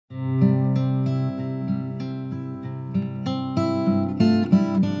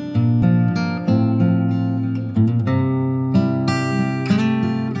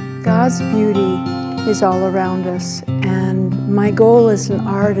God's beauty is all around us, and my goal as an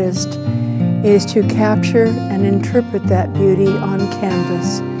artist is to capture and interpret that beauty on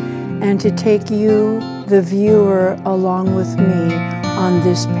canvas and to take you, the viewer, along with me on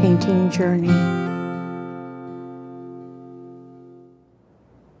this painting journey.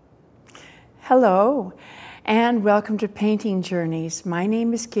 Hello, and welcome to Painting Journeys. My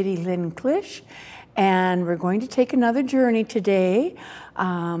name is Lynne Klich, and we're going to take another journey today.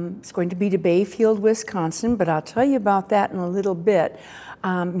 It's going to be to Bayfield, Wisconsin, but I'll tell you about that in a little bit.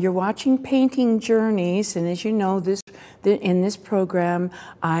 You're watching Painting Journeys, and as you know, in this program,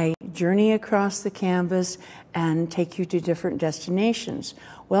 I journey across the canvas and take you to different destinations.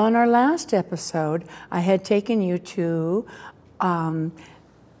 Well, in our last episode, I had taken you to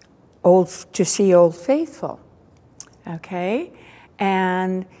see Old Faithful, okay?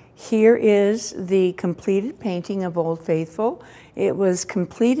 And here is the completed painting of Old Faithful. It was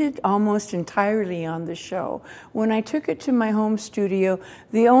completed almost entirely on the show. When I took it to my home studio,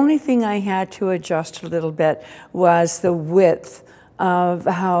 the only thing I had to adjust a little bit was the width of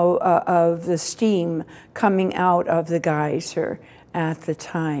of the steam coming out of the geyser at the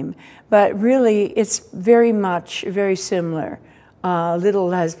time. But really, it's very similar. Little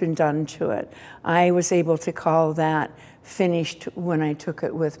has been done to it. I was able to call that finished when I took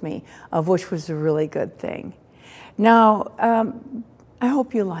it with me, of which was a really good thing. Now, I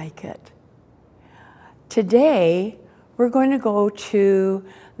hope you like it. Today, we're going to go to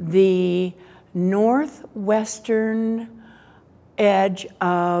the northwestern edge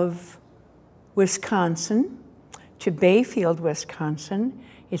of Wisconsin, to Bayfield, Wisconsin.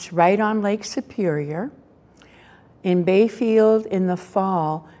 It's right on Lake Superior. In Bayfield, in the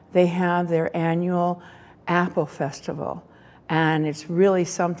fall, they have their annual Apple Festival, and it's really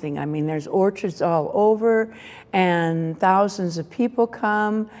something. I mean, there's orchards all over, and thousands of people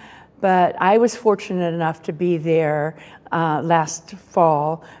come, but I was fortunate enough to be there last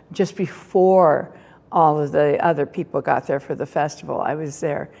fall, just before all of the other people got there for the festival. I was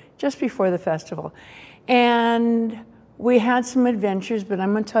there just before the festival, and we had some adventures, but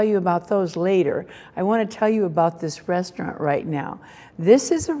I'm going to tell you about those later. I want to tell you about this restaurant right now.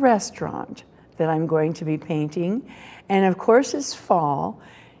 This is a restaurant that I'm going to be painting, and of course it's fall.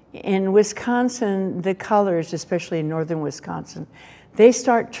 In Wisconsin, the colors, especially in northern Wisconsin, they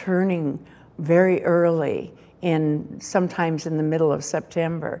start turning very early, sometimes in the middle of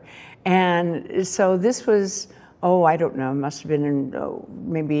September. And so this was, I don't know, must have been in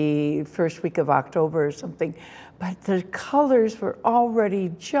maybe first week of October or something. But the colors were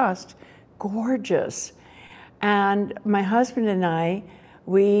already just gorgeous. And my husband and I,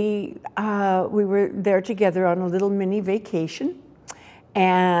 we were there together on a little mini vacation.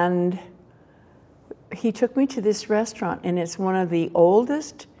 And he took me to this restaurant, and it's one of the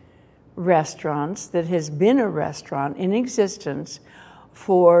oldest restaurants that has been a restaurant in existence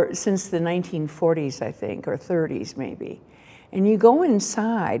since the 1940s, I think, or 30s maybe. And you go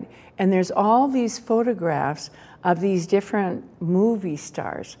inside, and there's all these photographs of these different movie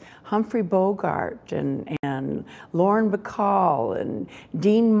stars, Humphrey Bogart and Lauren Bacall and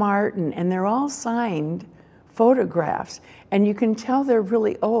Dean Martin, and they're all signed photographs. And you can tell they're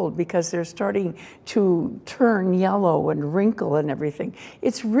really old because they're starting to turn yellow and wrinkle and everything.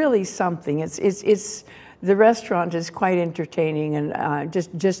 It's really something. The restaurant is quite entertaining, and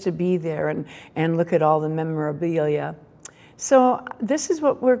just to be there and look at all the memorabilia. So this is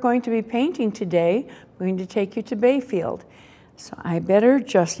what we're going to be painting today. We're going to take you to Bayfield. So I better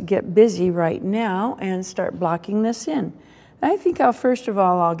just get busy right now and start blocking this in. I think first of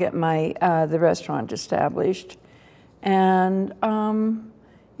all, I'll get the restaurant established. And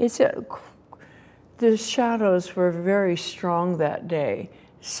the shadows were very strong that day.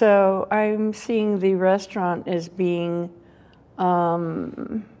 So I'm seeing the restaurant as being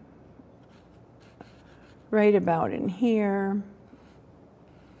right about in here,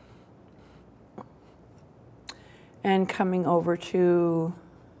 and coming over to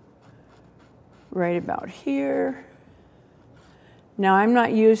right about here. Now I'm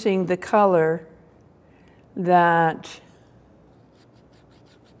not using the color that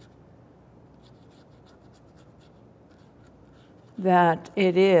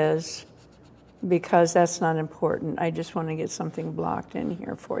it is, because that's not important. I just want to get something blocked in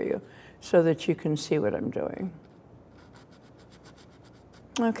here for you so that you can see what I'm doing.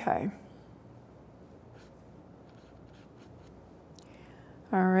 Okay.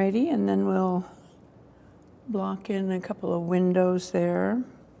 Alrighty, and then we'll block in a couple of windows there.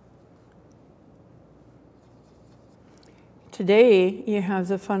 Today, you have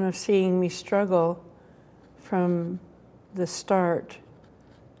the fun of seeing me struggle from the start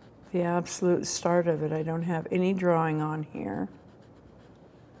the absolute start of it. I don't have any drawing on here.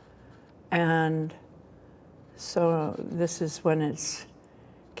 And so this is when it's,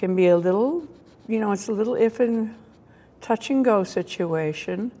 can be a little, you know, it's a little if and touch and go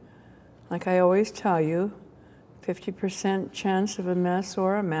situation. Like I always tell you, 50% chance of a mess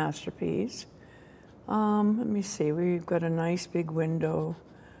or a masterpiece. Let me see, we've got a nice big window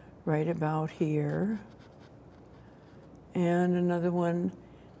right about here. And another one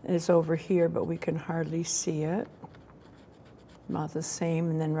is over here, but we can hardly see it. About the same,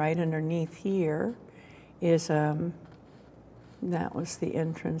 and then right underneath here is, that was the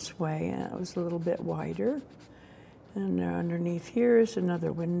entranceway, and it was a little bit wider. And underneath here is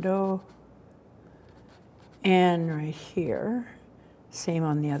another window. And right here, same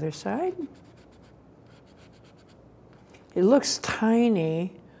on the other side. It looks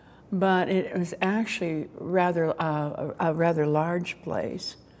tiny, but it was actually rather a rather large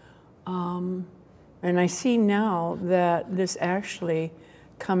place. And I see now that this actually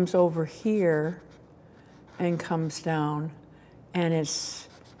comes over here and comes down, and it's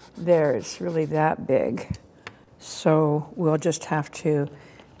there. It's really that big. So we'll just have to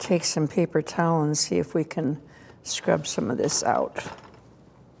take some paper towel and see if we can scrub some of this out.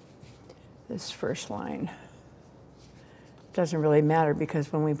 This first line. Doesn't really matter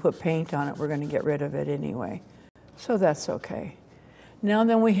because when we put paint on it, we're going to get rid of it anyway. So that's okay. Now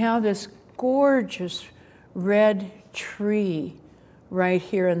then we have this gorgeous red tree right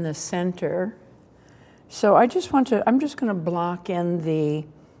here in the center. So I just want to, I'm just going to block in the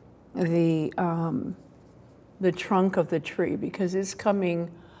trunk of the tree because it's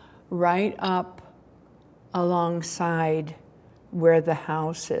coming right up alongside where the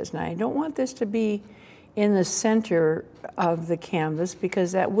house is. Now I don't want this to be in the center of the canvas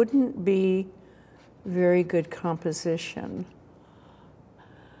because that wouldn't be very good composition.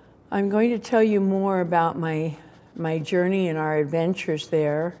 I'm going to tell you more about my journey and our adventures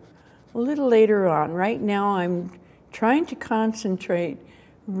there a little later on. Right now I'm trying to concentrate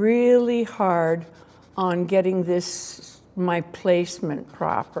really hard on getting this, my placement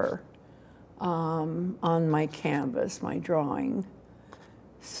proper on my canvas, my drawing.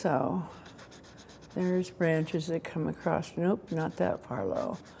 So there's branches that come across. Nope, not that far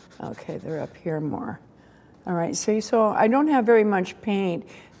low. Okay, they're up here more. All right, see, so I don't have very much paint.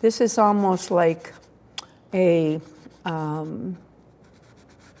 This is almost like a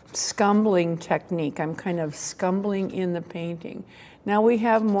scumbling technique. I'm kind of scumbling in the painting. Now we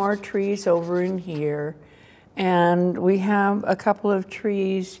have more trees over in here, and we have a couple of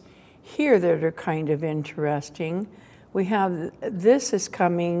trees here that are kind of interesting. We have, this is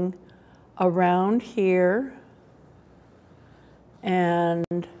coming around here, and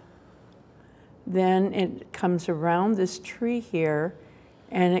then it comes around this tree here,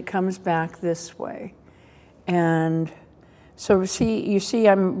 and it comes back this way. And so you see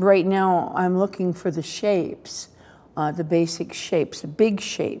right now I'm looking for the shapes, the basic shapes, the big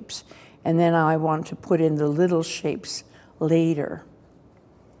shapes, and then I want to put in the little shapes later.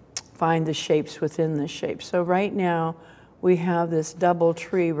 Find the shapes within the shapes. So right now we have this double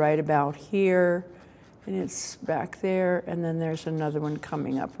tree right about here, and it's back there, and then there's another one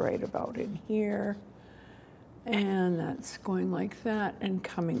coming up right about in here. And that's going like that and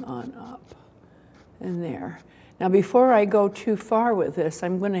coming on up and there. Now before I go too far with this,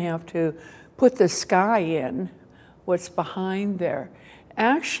 I'm going to have to put the sky in, what's behind there.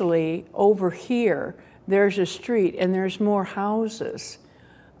 Actually, over here, there's a street and there's more houses.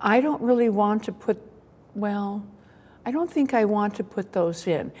 I don't really want to put, well, I don't think I want to put those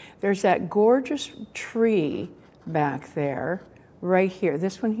in. There's that gorgeous tree back there, right here.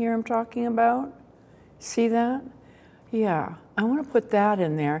 This one here I'm talking about. See that? Yeah, I want to put that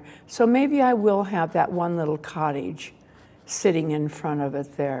in there. So maybe I will have that one little cottage sitting in front of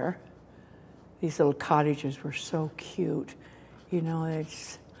it there. These little cottages were so cute. You know,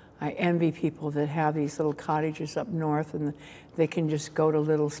 I envy people that have these little cottages up north and they can just go to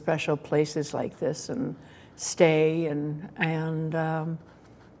little special places like this and stay and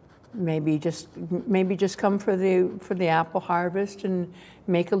maybe just come for the apple harvest and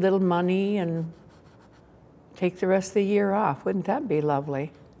make a little money and take the rest of the year off. Wouldn't that be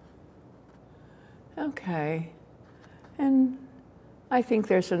lovely? Okay, and I think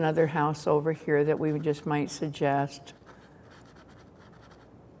there's another house over here that we just might suggest.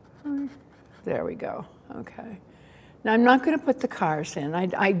 There we go. Okay. Now I'm not going to put the cars in.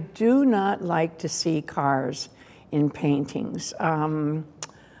 I do not like to see cars in paintings. I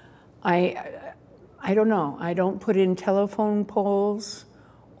don't know. I don't put in telephone poles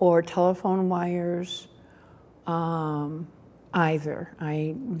or telephone wires. either.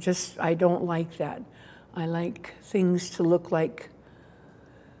 I don't like that. I like things to look like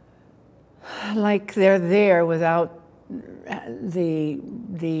they're there without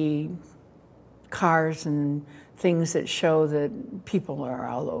the cars and things that show that people are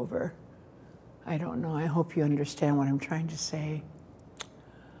all over. I don't know. I hope you understand what I'm trying to say.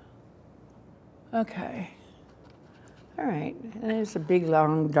 Okay. All right. There's a big,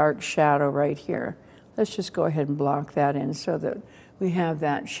 long, dark shadow right here. Let's just go ahead and block that in so that we have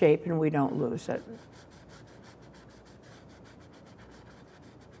that shape and we don't lose it.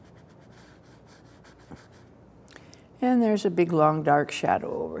 And there's a big, long, dark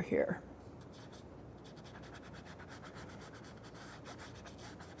shadow over here.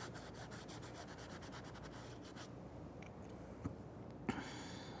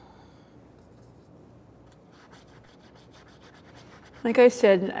 Like I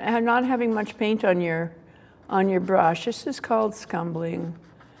said, I'm not having much paint on your brush. This is called scumbling.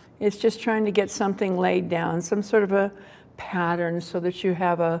 It's just trying to get something laid down, some sort of a pattern so that you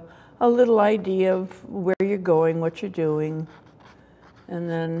have a little idea of where you're going, what you're doing. And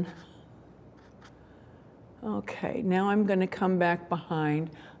then, okay, now I'm going to come back behind.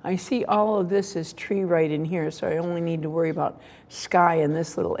 I see all of this is tree right in here, so I only need to worry about sky in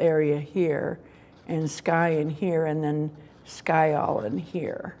this little area here, and sky in here, and then sky all in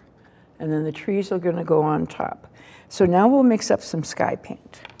here. And then the trees are going to go on top. So now we'll mix up some sky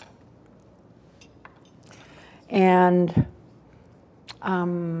paint. And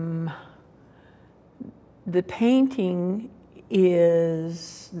the painting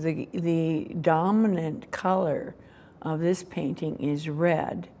is, the dominant color of this painting is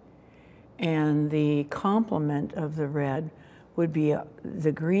red. And the complement of the red would be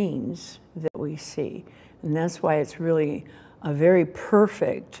the greens that we see. And that's why it's really a very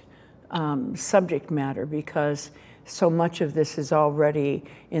perfect subject matter, because so much of this is already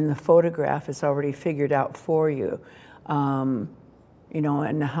in the photograph, is already figured out for you. You know,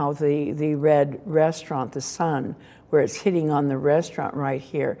 and how the red restaurant, the sun, where it's hitting on the restaurant right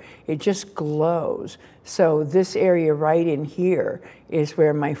here, it just glows. So this area right in here is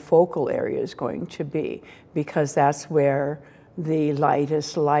where my focal area is going to be, because that's where the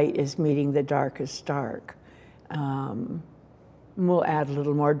lightest light is meeting the darkest dark. We'll add a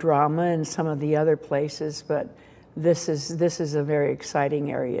little more drama in some of the other places, but this is a very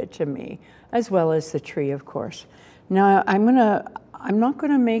exciting area to me, as well as the tree, of course. Now I'm not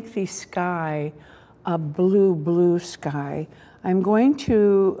gonna make the sky a blue sky. I'm going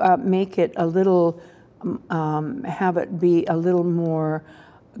to make it a little, have it be a little more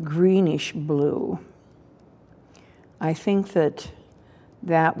greenish blue. I think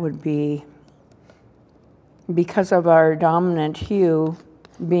that would be, because of our dominant hue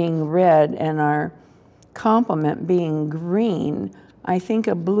being red and our complement being green, I think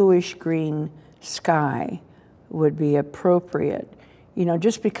a bluish green sky would be appropriate. You know,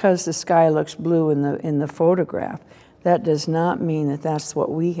 just because the sky looks blue in the photograph, that does not mean that that's what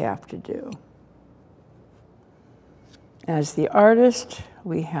we have to do. As the artist,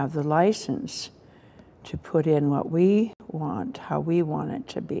 we have the license to put in what we want, how we want it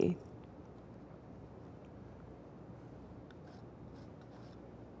to be.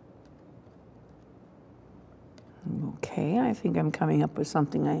 Okay, I think I'm coming up with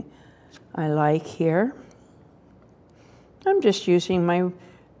something I like here. I'm just using my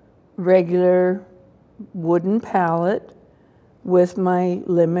regular wooden palette with my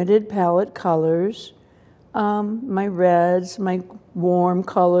limited palette colors, my reds, my warm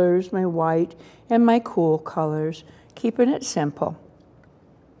colors, my white, and my cool colors, keeping it simple.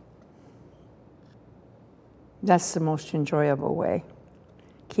 That's the most enjoyable way.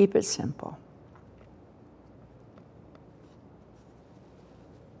 Keep it simple.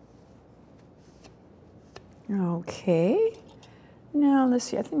 Okay, now let's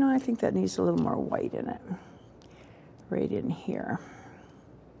see, I think that needs a little more white in it, right in here.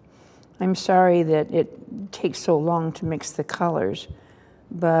 I'm sorry that it takes so long to mix the colors,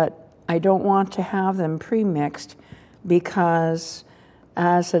 but I don't want to have them pre-mixed, because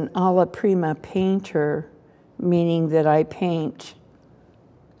as an alla prima painter, meaning that I paint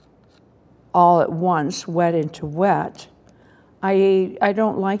all at once, wet into wet, I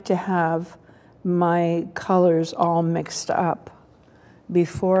don't like to have my colors all mixed up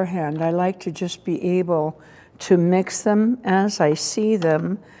beforehand. I like to just be able to mix them as I see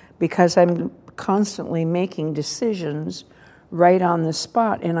them, because I'm constantly making decisions right on the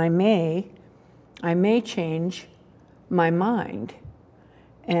spot, and I may change my mind.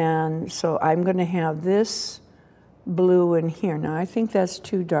 And so I'm going to have this blue in here. Now I think that's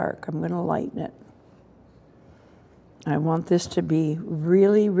too dark. I'm going to lighten it. I want this to be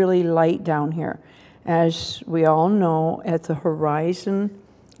really, really light down here. As we all know, at the horizon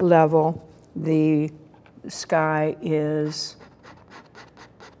level, the sky is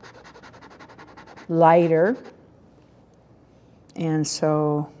lighter. And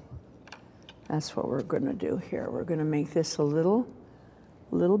so that's what we're going to do here. We're going to make this a little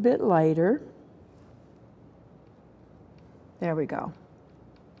bit lighter. There we go.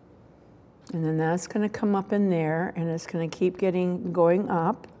 And then that's going to come up in there, and it's going to keep going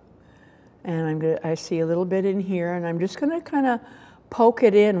up. And I see a little bit in here, and I'm just going to kind of poke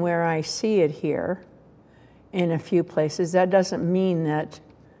it in where I see it here in a few places. That doesn't mean that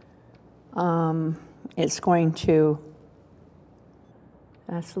it's going to,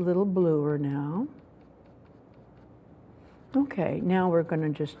 that's a little bluer now. Okay, now we're going to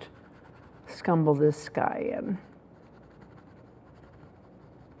just scumble this sky in.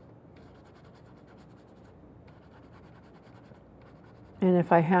 And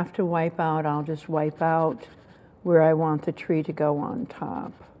if I have to wipe out, I'll just wipe out where I want the tree to go on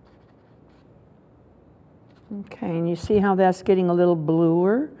top. Okay, and you see how that's getting a little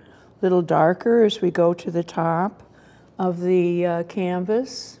bluer, a little darker as we go to the top of the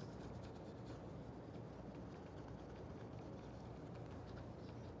canvas.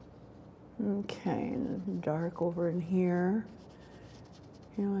 Okay, and dark over in here.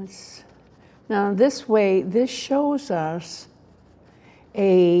 You know, now this way, this shows us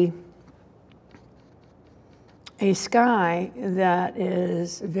a sky that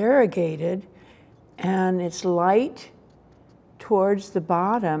is variegated, and it's light towards the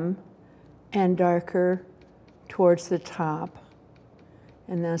bottom and darker towards the top.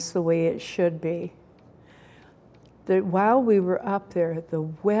 And that's the way it should be. While we were up there, the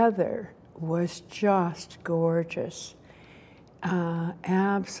weather was just gorgeous,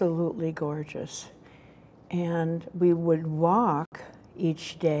 absolutely gorgeous. And we would walk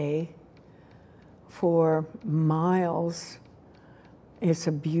each day for miles. It's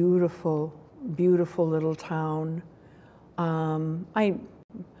a beautiful, beautiful little town. I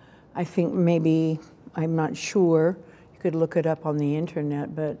think maybe, I'm not sure, you could look it up on the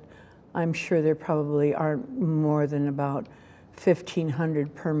internet, but I'm sure there probably aren't more than about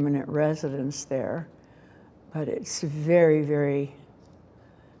 1,500 permanent residents there. But it's a very, very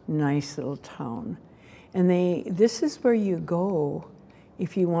nice little town. And this is where you go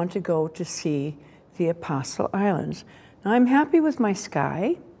if you want to go to see the Apostle Islands. Now, I'm happy with my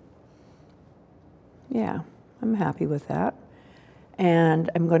sky. Yeah, I'm happy with that. And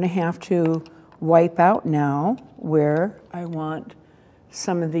I'm going to have to wipe out now where I want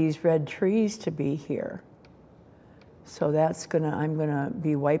some of these red trees to be here. So I'm gonna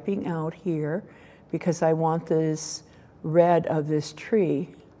be wiping out here because I want this red of this tree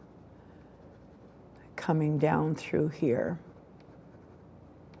coming down through here.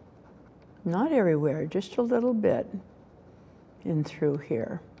 Not everywhere, just a little bit in through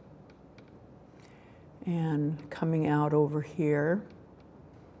here. And coming out over here.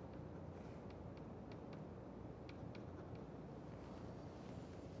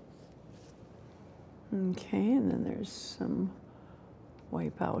 Okay, and then there's some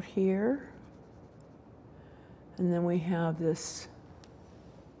wipe out here. And then we have this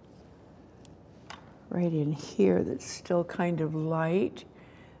right in here that's still kind of light.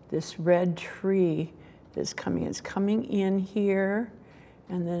 This red tree that's coming. It's coming in here,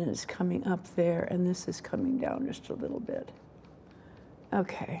 and then it's coming up there, and this is coming down just a little bit.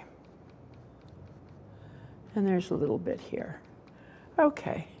 Okay. And there's a little bit here.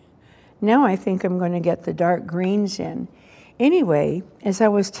 Okay. Now I think I'm going to get the dark greens in. Anyway, as I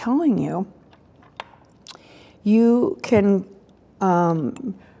was telling you, you can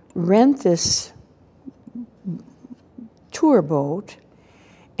rent this tour boat,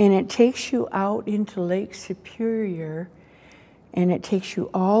 and it takes you out into Lake Superior, and it takes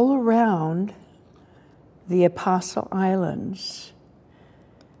you all around the Apostle Islands.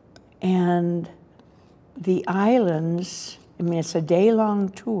 And the islands, I mean, it's a day-long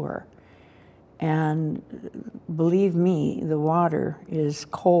tour. And believe me, the water is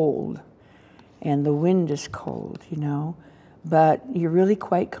cold and the wind is cold, you know. But you're really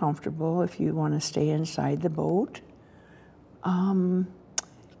quite comfortable if you want to stay inside the boat. In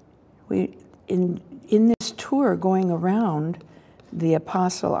this tour going around the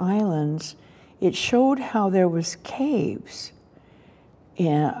Apostle Islands, it showed how there was caves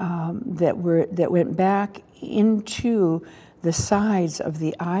that went back into the sides of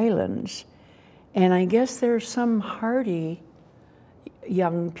the islands. And I guess there are some hardy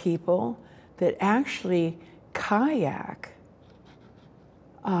young people that actually kayak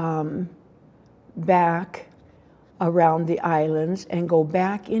back around the islands and go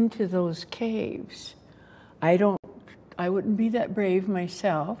back into those caves. I wouldn't be that brave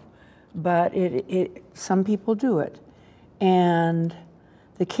myself, but some people do it. And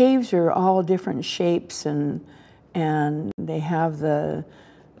the caves are all different shapes, and they have the,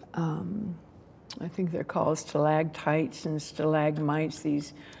 I think they're called stalactites and stalagmites,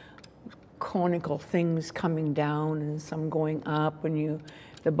 these conical things coming down and some going up.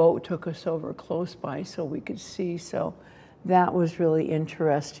 The boat took us over close by so we could see, so that was really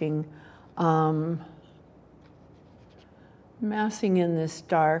interesting. Massing in this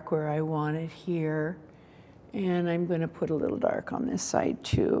dark where I want it here, and I'm going to put a little dark on this side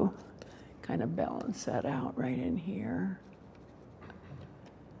too, kind of balance that out right in here.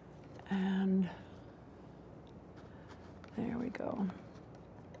 And there we go.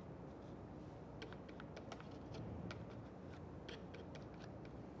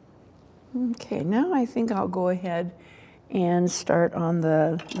 Okay, now I think I'll go ahead and start on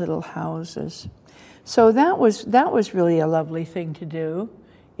the little houses. So that was really a lovely thing to do,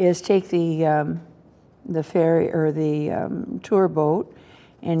 is take the ferry or the tour boat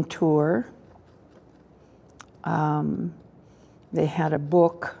and tour. They had a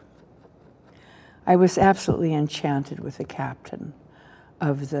book. I was absolutely enchanted with the captain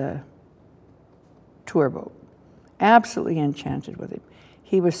of the tour boat. Absolutely enchanted with him.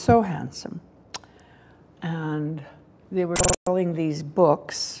 He was so handsome. And they were selling these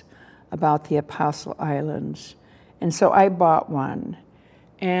books about the Apostle Islands. And so I bought one.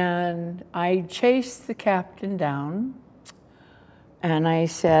 And I chased the captain down. And I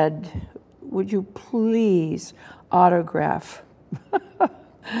said, would you please autograph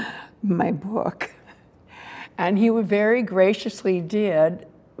my book? And he very graciously did.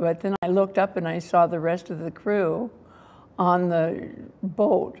 But then I looked up and I saw the rest of the crew on the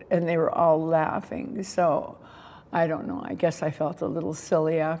boat, and they were all laughing. So I don't know, I guess I felt a little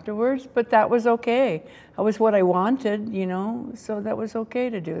silly afterwards, but that was okay. That was what I wanted, you know, so that was okay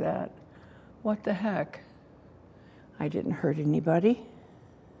to do that. What the heck? I didn't hurt anybody.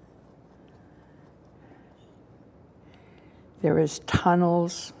 There was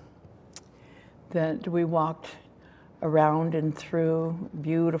tunnels that we walked around and through,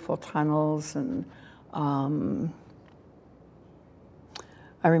 beautiful tunnels, and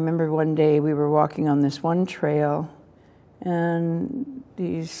I remember one day we were walking on this one trail, and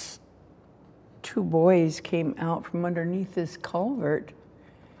these two boys came out from underneath this culvert,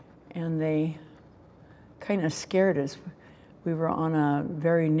 and they kind of scared us. We were on a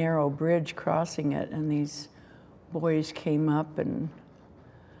very narrow bridge crossing it, and these boys came up, and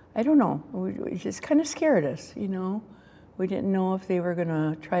I don't know, it just kind of scared us, you know. We didn't know if they were going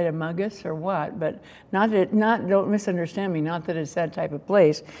to try to mug us or what, but don't misunderstand me, not that it's that type of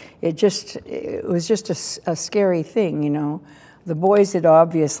place. It was just a scary thing, you know. The boys had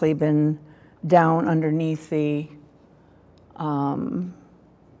obviously been down underneath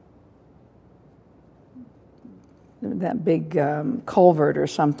that big culvert or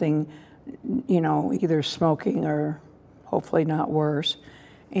something, you know, either smoking or hopefully not worse.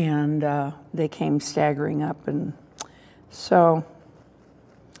 And they came staggering up, and so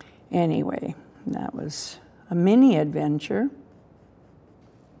anyway, that was a mini adventure.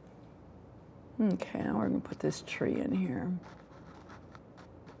 Okay, now we're going to put this tree in here.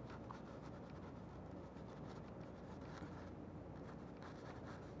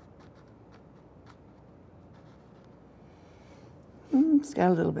 It's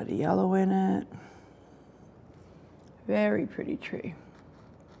got a little bit of yellow in it. Very pretty tree.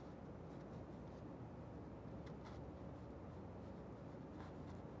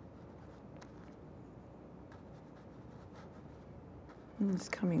 It's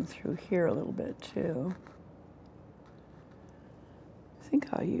coming through here a little bit too. I think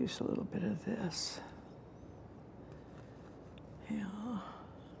I'll use a little bit of this. Yeah. A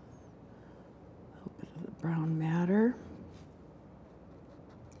little bit of the brown matter.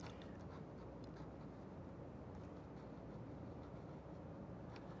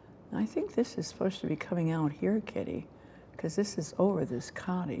 I think this is supposed to be coming out here, Kitty, because this is over this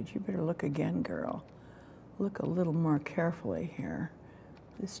cottage. You better look again, girl. Look a little more carefully here.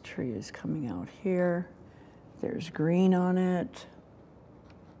 This tree is coming out here. There's green on it.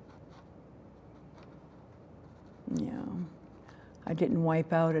 Yeah, I didn't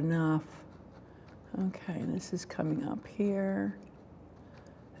wipe out enough. Okay, this is coming up here.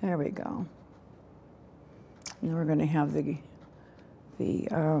 There we go. And we're going to have the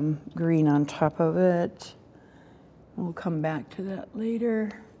green on top of it. We'll come back to that later.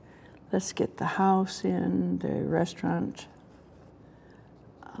 Let's get the house in, the restaurant.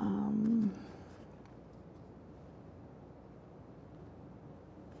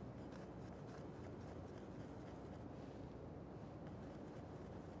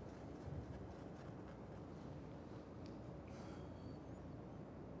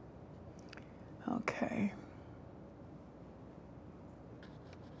 Okay.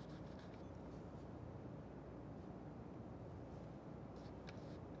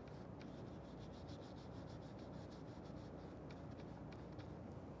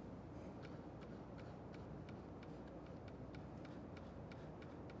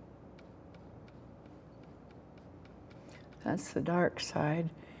 That's the dark side.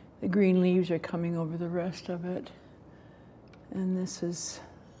 The green leaves are coming over the rest of it. And this is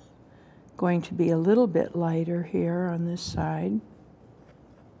going to be a little bit lighter here on this side.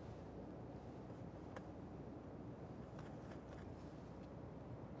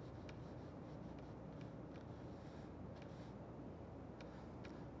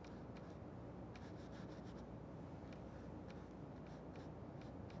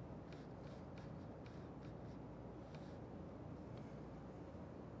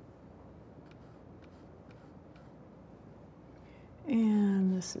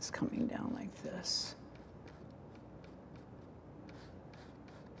 And this is coming down like this.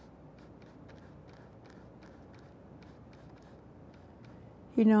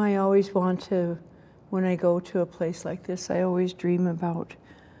 You know, I always want to, when I go to a place like this, I always dream about,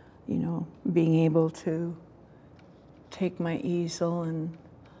 you know, being able to take my easel and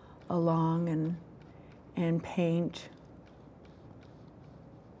along and paint.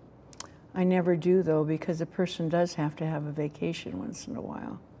 I never do, though, because a person does have to have a vacation once in a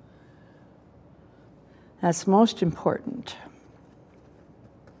while. That's most important.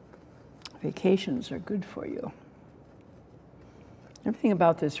 Vacations are good for you. Everything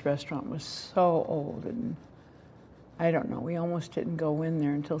about this restaurant was so old, and I don't know, we almost didn't go in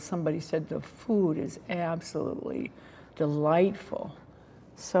there until somebody said the food is absolutely delightful.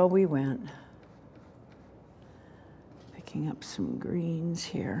 So we went. Picking up some greens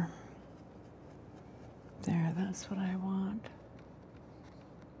here. There, that's what I want.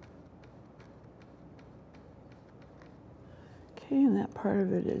 Okay, and that part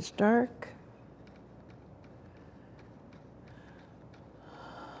of it is dark.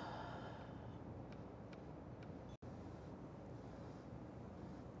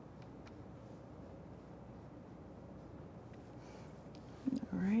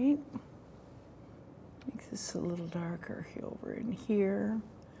 All right. Make this a little darker over in here.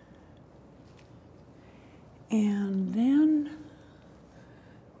 And then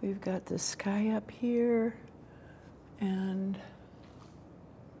we've got the sky up here, and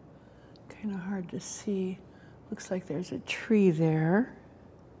kind of hard to see. Looks like there's a tree there.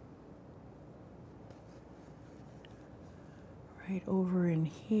 Right over in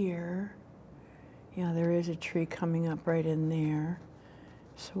here. Yeah, there is a tree coming up right in there.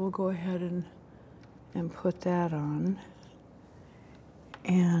 So we'll go ahead and put that on.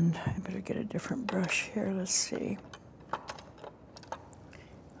 And I better get a different brush here. Let's see.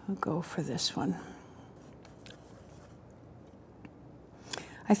 I'll go for this one.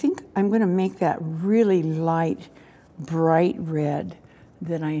 I think I'm going to make that really light, bright red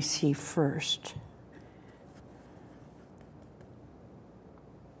that I see first.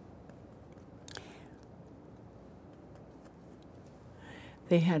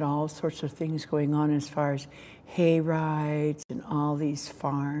 They had all sorts of things going on as far as hay rides and all these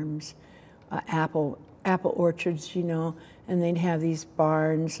farms, apple orchards, you know, and they'd have these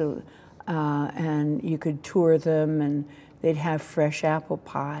barns and you could tour them, and they'd have fresh apple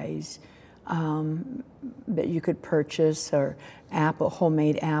pies that you could purchase, or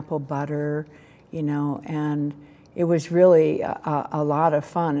homemade apple butter, you know, and it was really a lot of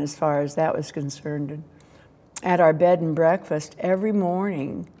fun as far as that was concerned. And at our bed and breakfast, every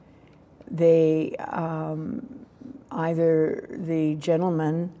morning, they, either the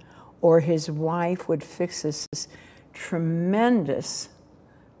gentleman or his wife would fix this tremendous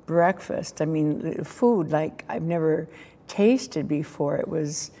breakfast. I mean, the food like I've never tasted before. It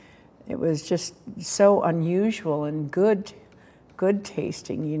was just so unusual and good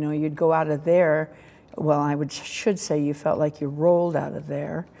tasting. You know, you'd go out of there, well, should say you felt like you rolled out of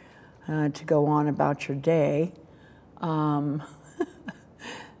there to go on about your day.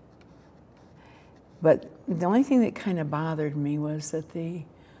 But the only thing that kind of bothered me was that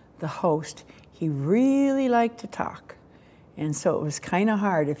the host, he really liked to talk. And so it was kind of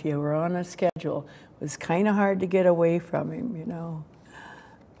hard, if you were on a schedule, it was kind of hard to get away from him, you know.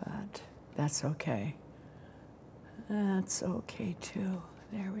 But that's okay. That's okay too.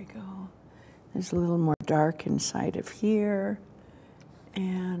 There we go. There's a little more dark inside of here.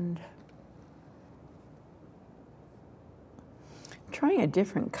 And trying a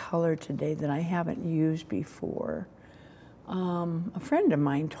different color today that I haven't used before. A friend of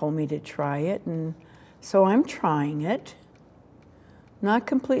mine told me to try it, and so I'm trying it. Not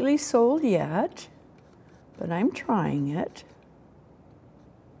completely sold yet. but I'm trying it.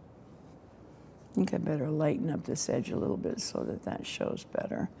 I think I better lighten up this edge a little bit so that that shows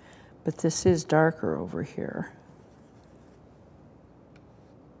better. But this is darker over here.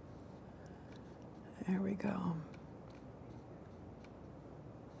 There we go.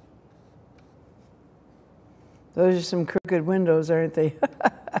 Those are some crooked windows, aren't they?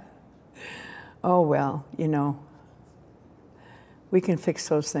 Oh, well, you know, we can fix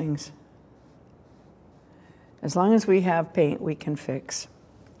those things. As long as we have paint, we can fix.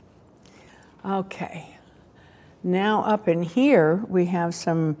 Okay. Now up in here, we have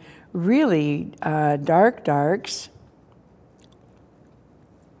some really dark darks.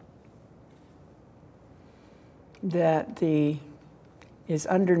 That is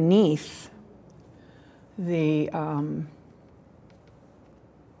underneath the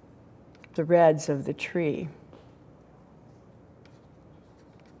reds of the tree.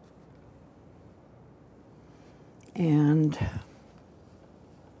 And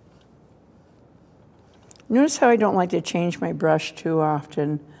notice how I don't like to change my brush too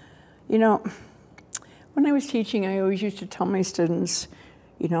often. You know, when I was teaching, I always used to tell my students,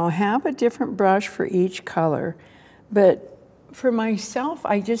 you know, have a different brush for each color. But for myself,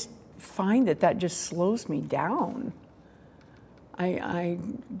 I just find that that just slows me down. I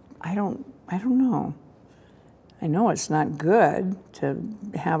don't know. I know it's not good to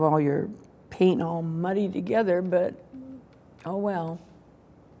have all your paint all muddy together, but oh well.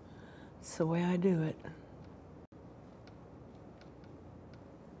 It's the way I do it.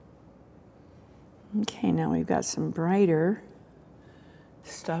 Okay, now we've got some brighter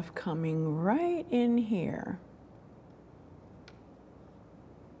stuff coming right in here.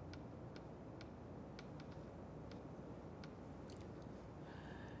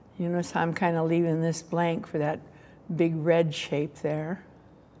 You notice how I'm kind of leaving this blank for that big red shape there.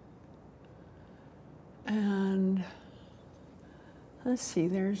 And let's see,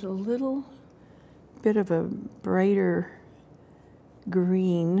 there's a little bit of a brighter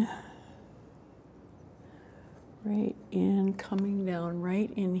green right in, coming down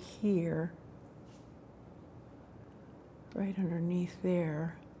right in here, right underneath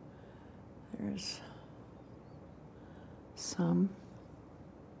there. There's some.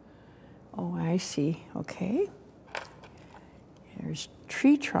 Oh, I see. Okay. There's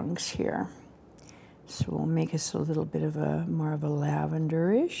tree trunks here. So we'll make us a little bit of a more of a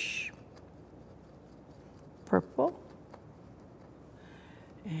lavenderish purple.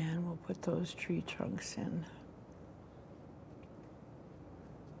 And we'll put those tree trunks in.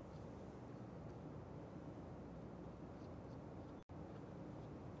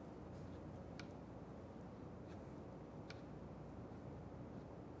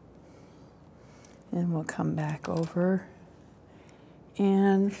 And we'll come back over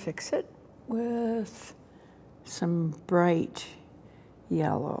and fix it with some bright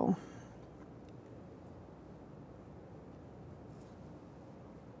yellow.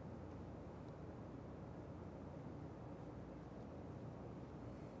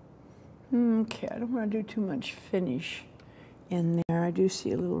 Okay, I don't want to do too much finish in there. I do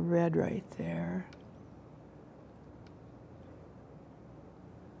see a little red right there.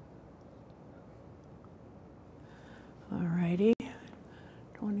 Alrighty,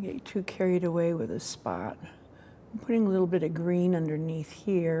 don't want to get too carried away with a spot. I'm putting a little bit of green underneath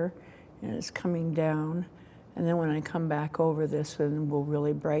here, and it's coming down. And then when I come back over this one, we'll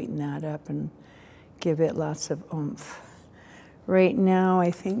really brighten that up and give it lots of oomph. Right now,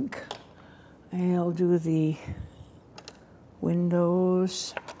 I think I'll do the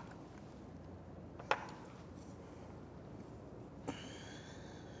windows.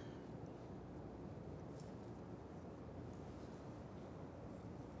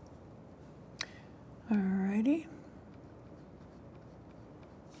 Alrighty.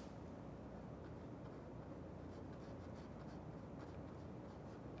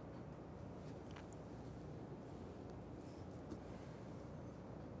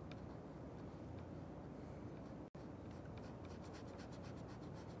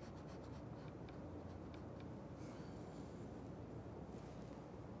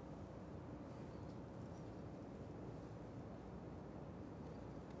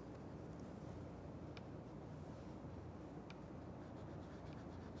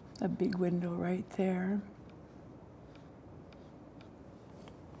 A big window right there.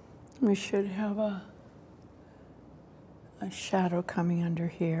 We should have a shadow coming under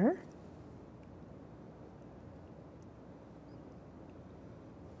here.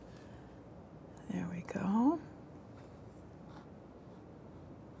 There we go.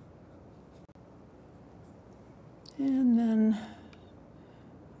 And then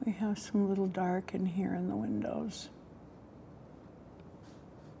We have some little dark in here in the windows.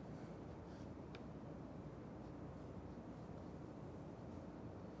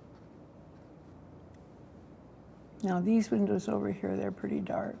 Now these windows over here, they're pretty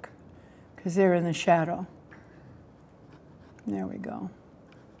dark because they're in the shadow. There we go.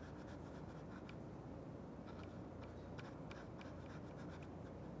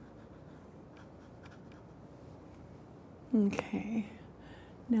 Okay,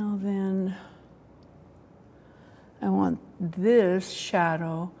 now then I want this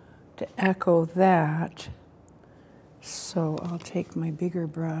shadow to echo that. So I'll take my bigger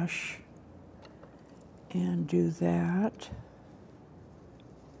brush and do that.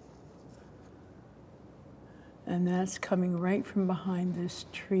 And that's coming right from behind this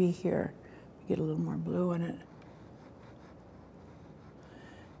tree here. Get a little more blue in it.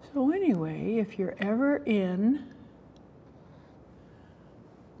 So anyway, if you're ever in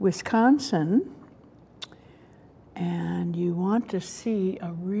Wisconsin and you want to see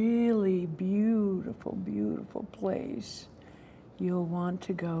a really beautiful, beautiful place, you'll want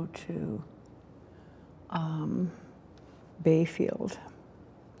to go to Bayfield.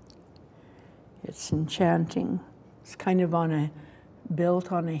 It's enchanting. It's kind of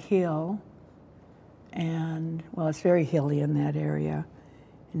built on a hill, and well, it's very hilly in that area.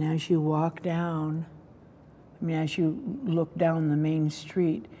 And as you walk down, I mean, as you look down the main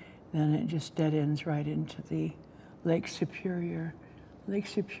street, then it just dead ends right into the Lake Superior. Lake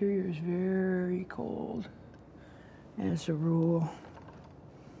Superior is very cold, as a rule.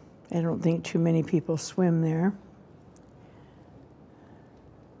 I don't think too many people swim there.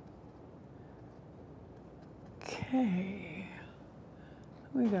 Okay,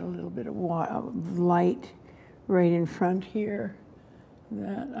 we got a little bit of light right in front here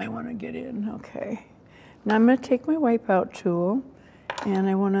that I want to get in. Okay, now I'm going to take my wipeout tool and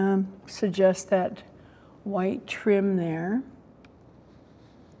I want to suggest that white trim there.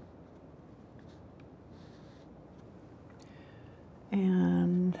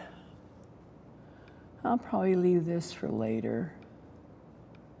 And I'll probably leave this for later.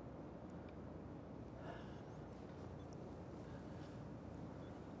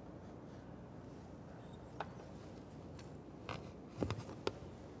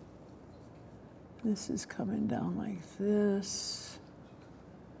 This is coming down like this,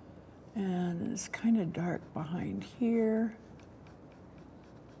 and it's kind of dark behind here.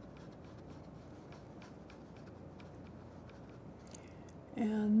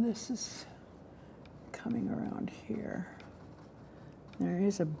 And this is coming around here. There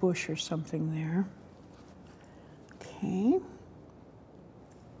is a bush or something there. Okay.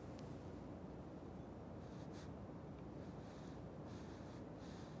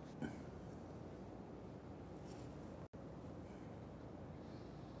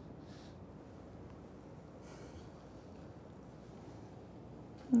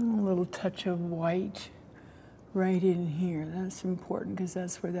 A little touch of white right in here. That's important because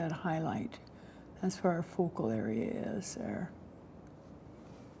that's where that highlight, that's where our focal area is there.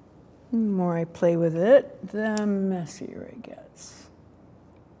 The more I play with it, the messier it gets.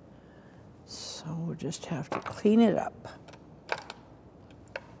 So we'll just have to clean it up.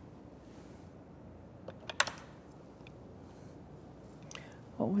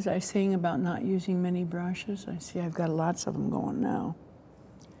 What was I saying about not using many brushes? I see I've got lots of them going now.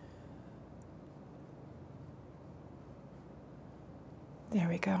 There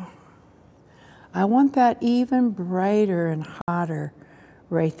we go. I want that even brighter and hotter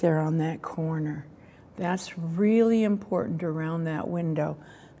right there on that corner. That's really important around that window,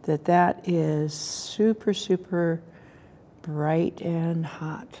 that is super, super bright and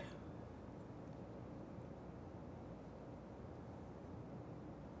hot.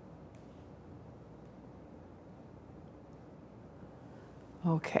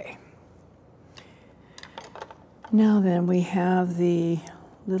 Okay. Now then, we have the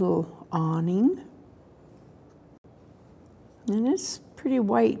little awning, and it's pretty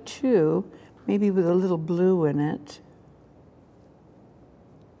white too, maybe with a little blue in it.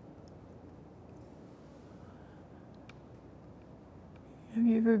 Have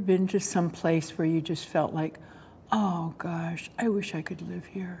you ever been to some place where you just felt like, oh gosh, I wish I could live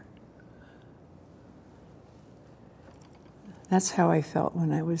here? That's how I felt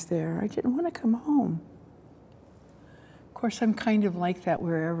when I was there. I didn't want to come home. Of course, I'm kind of like that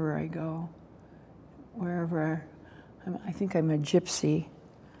wherever I go. I think I'm a gypsy.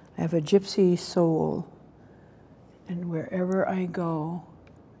 I have a gypsy soul. And wherever I go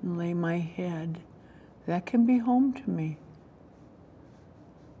and lay my head, that can be home to me.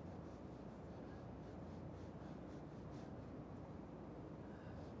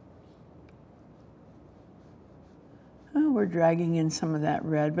 Oh, we're dragging in some of that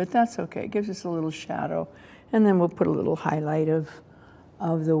red, but that's okay. It gives us a little shadow. And then we'll put a little highlight of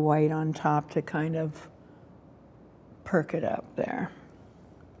the white on top to kind of perk it up there.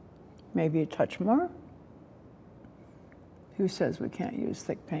 Maybe a touch more. Who says we can't use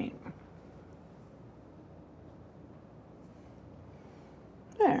thick paint?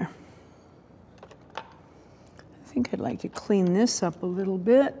 There. I think I'd like to clean this up a little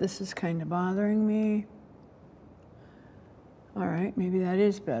bit. This is kind of bothering me. All right, maybe that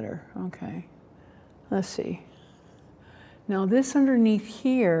is better. Okay, let's see. Now this underneath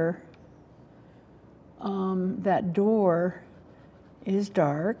here, that door is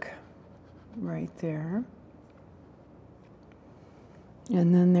dark right there.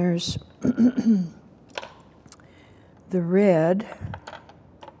 And then there's the red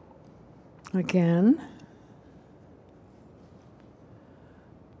again.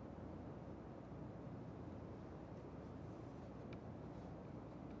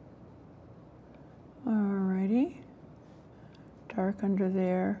 Alrighty, dark under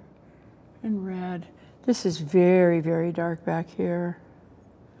there and red. This is very, very dark back here.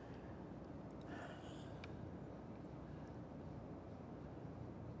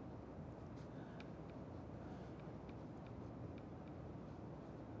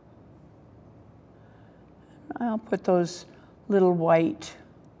 I'll put those little white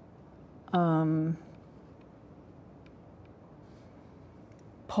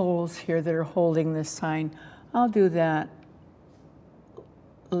poles here that are holding this sign. I'll do that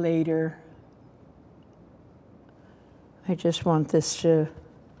later. I just want this to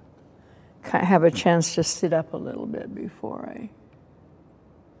have a chance to sit up a little bit before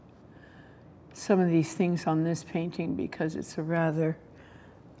some of these things on this painting, because it's a rather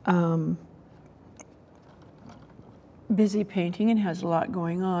busy painting and has a lot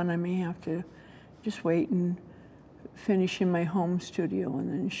going on. I may have to just wait and finish in my home studio and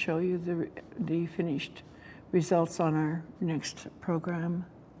then show you the finished results on our next program.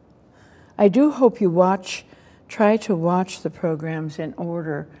 I do hope you try to watch the programs in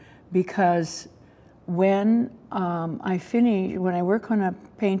order, because when when I work on a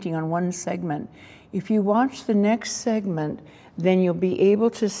painting on one segment, if you watch the next segment, then you'll be able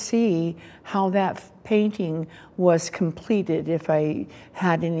to see how that painting was completed, if I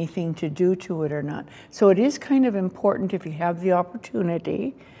had anything to do to it or not. So it is kind of important, if you have the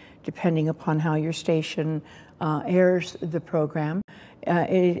opportunity, depending upon how your station airs the program,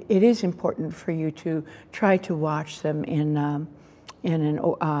 it is important for you to try to watch them in an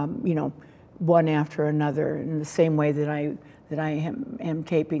one after another, in the same way that I am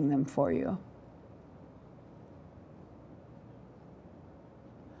taping them for you.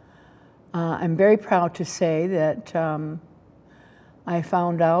 I'm very proud to say that I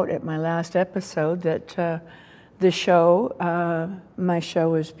found out at my last episode that my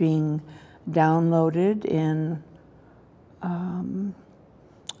show is being downloaded in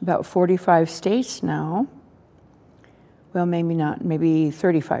about 45 states now. Well, maybe not, maybe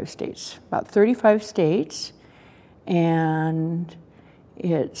 35 states, about 35 states, and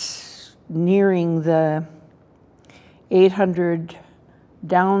it's nearing the 800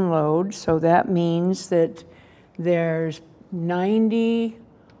 downloads, so that means that there's 90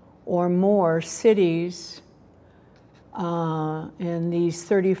 or more cities in these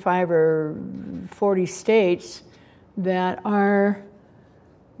 35 or 40 states that are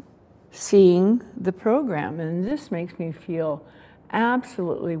seeing the program, and this makes me feel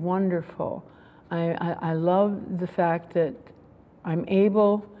absolutely wonderful. I love the fact that I'm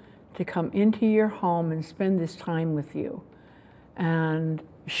able to come into your home and spend this time with you and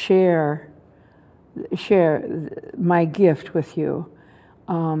share my gift with you,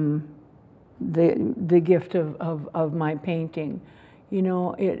 the gift of my painting. You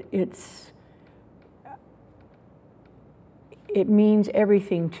know, it means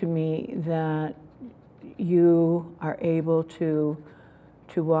everything to me that you are able to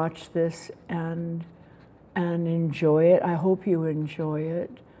watch this and enjoy it. I hope you enjoy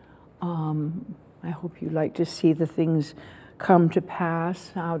it. I hope you like to see the things come to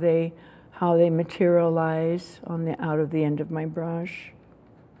pass, how they materialize out of the end of my brush.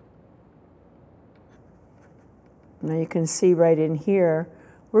 Now you can see right in here,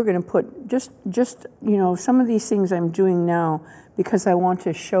 we're going to put just some of these things I'm doing now because I want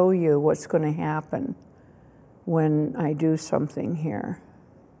to show you what's going to happen when I do something here.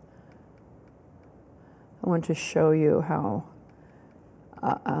 I want to show you how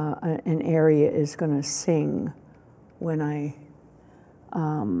an area is going to sing when I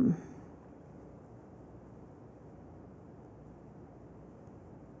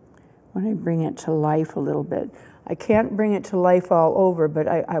bring it to life a little bit. I can't bring it to life all over, but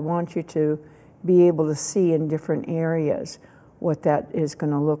I want you to be able to see in different areas what that is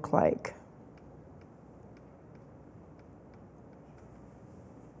going to look like.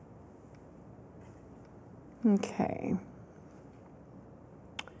 Okay.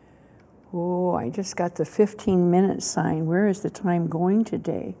 Oh, I just got the 15-minute sign. Where is the time going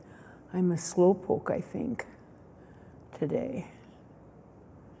today? I'm a slowpoke, I think, today.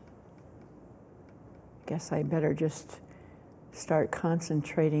 Guess I better just start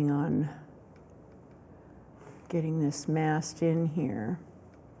concentrating on getting this masked in here.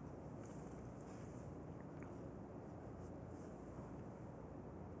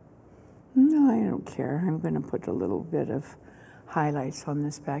 No, I don't care. I'm going to put a little bit of highlights on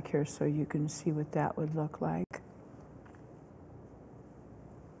this back here so you can see what that would look like.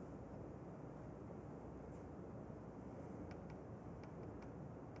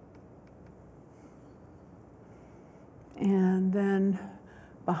 And then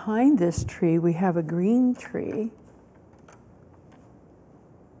behind this tree, we have a green tree.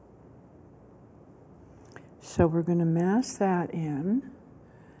 So we're going to mask that in,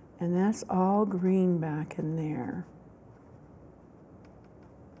 and that's all green back in there.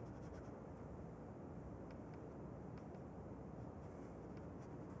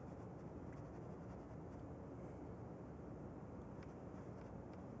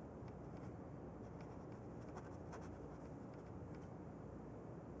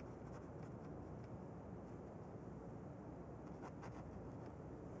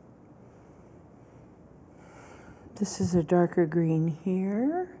 This is a darker green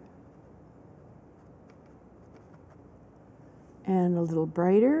here, and a little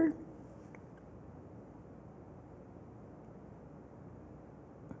brighter.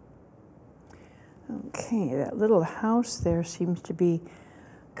 Okay, that little house there seems to be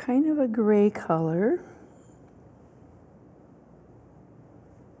kind of a gray color.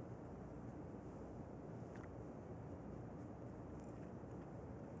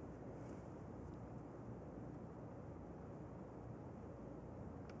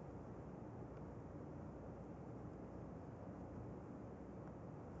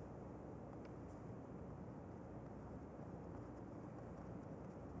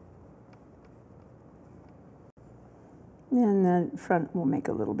 And the front will make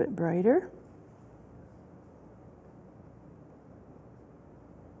a little bit brighter.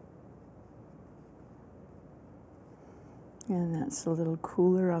 And that's a little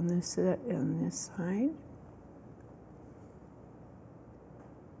cooler on this side.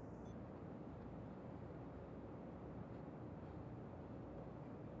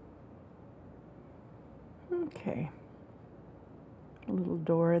 Okay. A little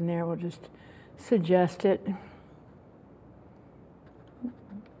door in there, we'll just suggest it.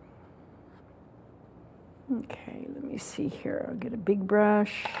 Okay, let me see here. I'll get a big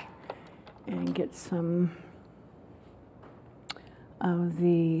brush and get some of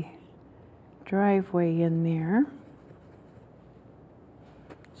the driveway in there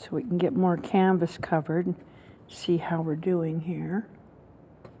so we can get more canvas covered and see how we're doing here.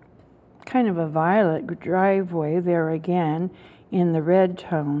 Kind of a violet driveway there again in the red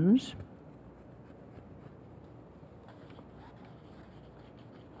tones.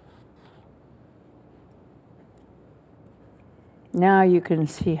 Now you can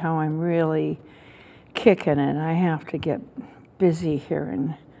see how I'm really kicking it. I have to get busy here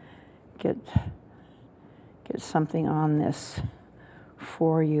and get something on this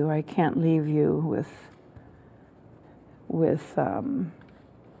for you. I can't leave you with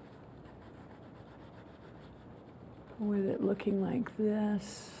it looking like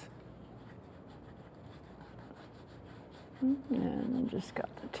this. And just got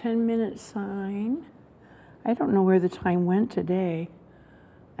the 10-minute sign. I don't know where the time went today.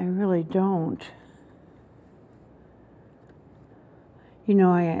 I really don't. You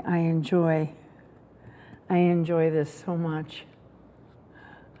know, I enjoy this so much.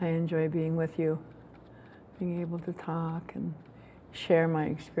 I enjoy being with you, being able to talk and share my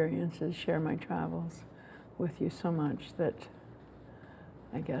experiences, share my travels with you so much that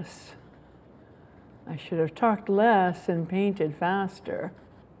I guess I should have talked less and painted faster,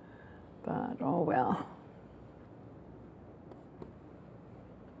 but oh well.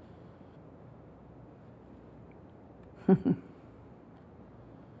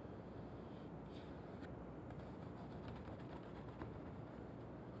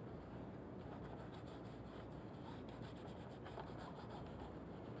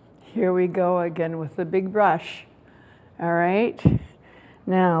 Here we go again with the big brush. All right,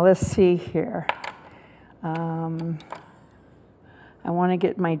 now let's see here. I want to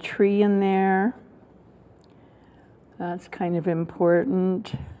get my tree in there. That's kind of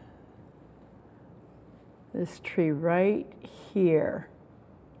important. This tree right here.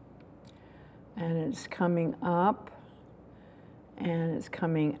 And it's coming up, and it's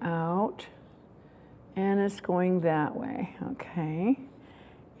coming out, and it's going that way, okay?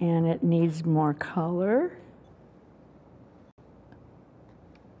 And it needs more color.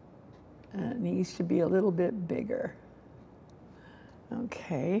 And it needs to be a little bit bigger.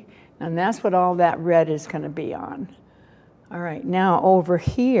 Okay, and that's what all that red is going to be on. All right, now over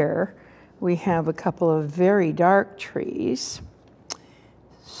here, we have a couple of very dark trees.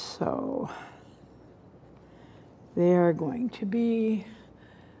 So they are going to be,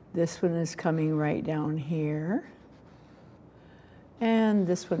 this one is coming right down here. And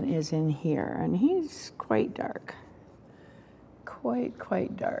this one is in here, and he's quite dark.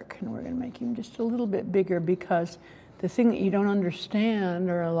 Quite dark. And we're going to make him just a little bit bigger, because the thing that you don't understand,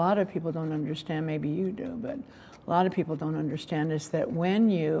 or a lot of people don't understand, maybe you do, but a lot of people don't understand, is that when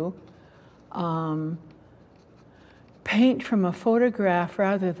you paint from a photograph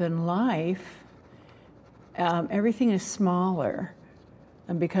rather than life, everything is smaller,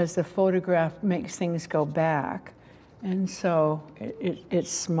 and because the photograph makes things go back, and so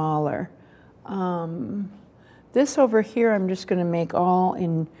it's smaller. This over here, I'm just going to make all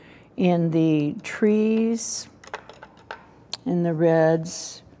in the trees, in the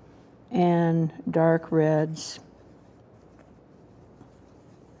reds and dark reds,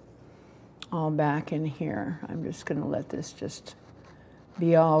 all back in here. I'm just going to let this just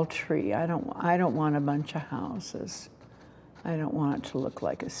be all tree. I don't want a bunch of houses. I don't want it to look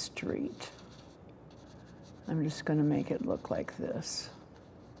like a street. I'm just going to make it look like this.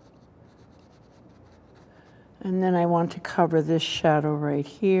 And then I want to cover this shadow right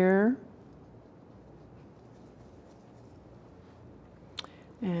here.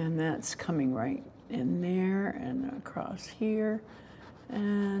 And that's coming right in there and across here.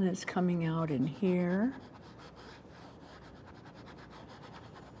 And it's coming out in here.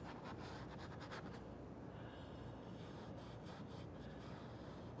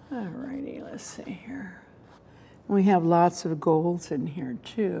 Alrighty, let's see here. We have lots of golds in here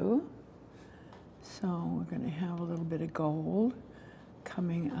too. So we're going to have a little bit of gold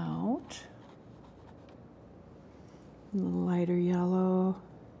coming out. A little lighter yellow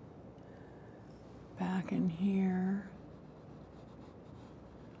back in here.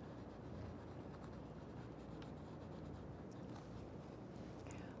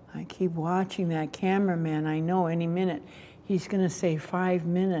 I keep watching that cameraman. I know any minute he's going to say 5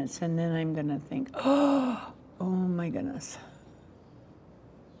 minutes, and then I'm going to think, oh my goodness.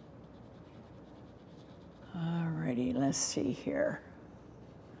 Alrighty, let's see here.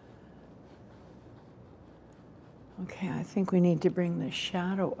 Okay, I think we need to bring the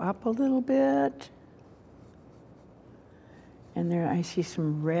shadow up a little bit. And there, I see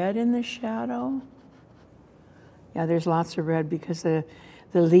some red in the shadow. Yeah, there's lots of red because the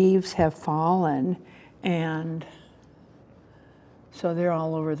leaves have fallen, and so they're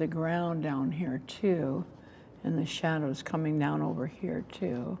all over the ground down here too. And the shadow's coming down over here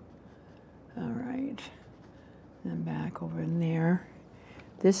too. All right, then back over in there.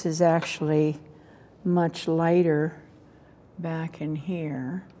 This is actually much lighter back in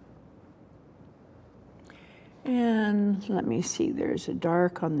here. And let me see, there's a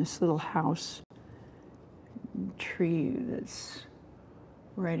dark on this little house tree that's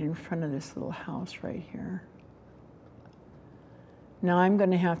right in front of this little house right here. Now I'm going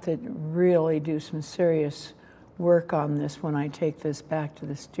to have to really do some serious work on this when I take this back to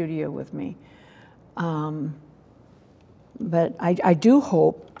the studio with me. But I do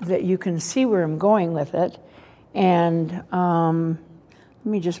hope that you can see where I'm going with it. And let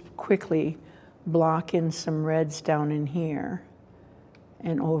me just quickly block in some reds down in here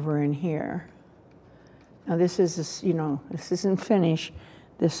and over in here. Now this is, you know, this isn't finished.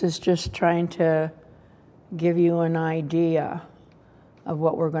 This is just trying to give you an idea of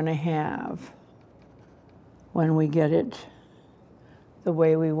what we're going to have when we get it the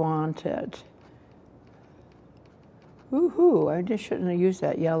way we want it. Woohoo, I just shouldn't have used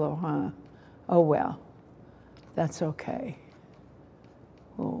that yellow, huh? Oh well, that's okay.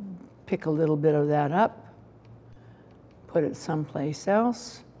 We'll pick a little bit of that up, put it someplace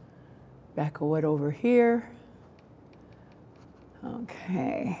else, back of it over here.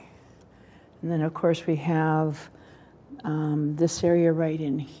 Okay, and then of course we have this area right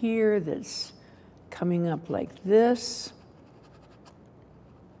in here that's coming up like this.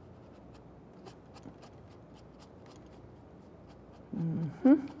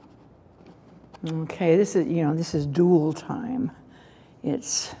 Okay, this is, you know, this is dual time.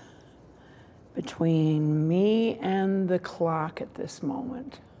 It's between me and the clock at this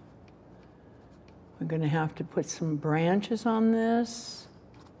moment. We're going to have to put some branches on this.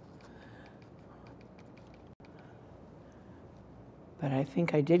 But I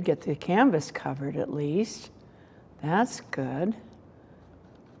think I did get the canvas covered at least. That's good.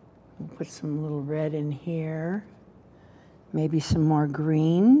 We'll put some little red in here. Maybe some more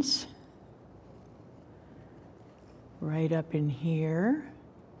greens. Right up in here.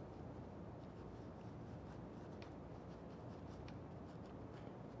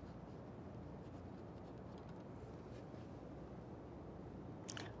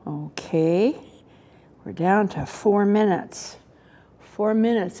 Okay, we're down to 4 minutes. 4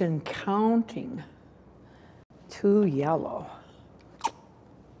 minutes and counting. 2 yellow.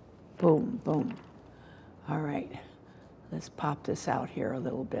 Boom, boom. All right, let's pop this out here a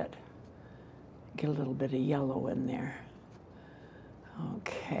little bit. Get a little bit of yellow in there.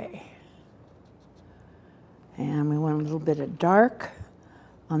 Okay. And we want a little bit of dark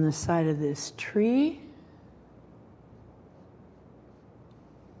on the side of this tree.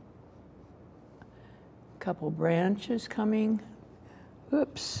 Couple branches coming.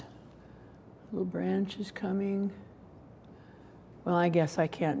 Oops. Little branches coming. Well, I guess I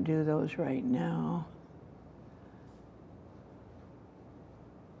can't do those right now.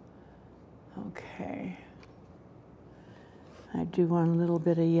 Okay. I do want a little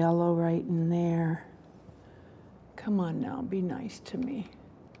bit of yellow right in there. Come on now, be nice to me.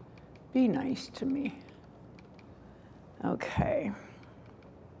 Be nice to me. Okay.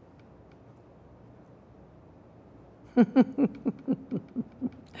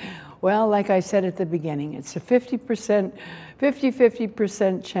 Well, like I said at the beginning, it's a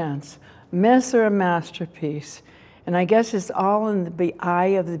 50% chance. Mess or a masterpiece. And I guess it's all in the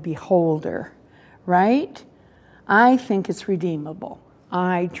eye of the beholder, right? I think it's redeemable.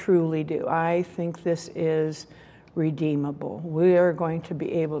 I truly do. I think this is redeemable. We are going to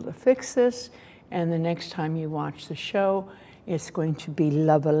be able to fix this, and the next time you watch the show, it's going to be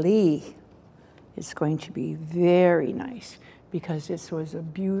lovely. It's going to be very nice because this was a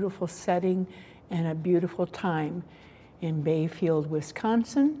beautiful setting and a beautiful time in Bayfield,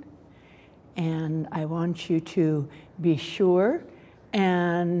 Wisconsin. And I want you to be sure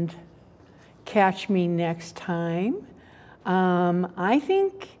and catch me next time. I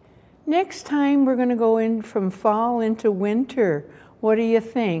think next time we're going to go in from fall into winter. What do you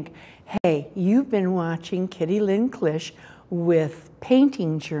think? Hey, you've been watching Kitty Lynne Klich with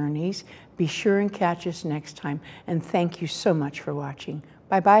Painting Journeys. Be sure and catch us next time. And thank you so much for watching.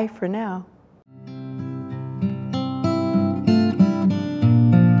 Bye-bye for now.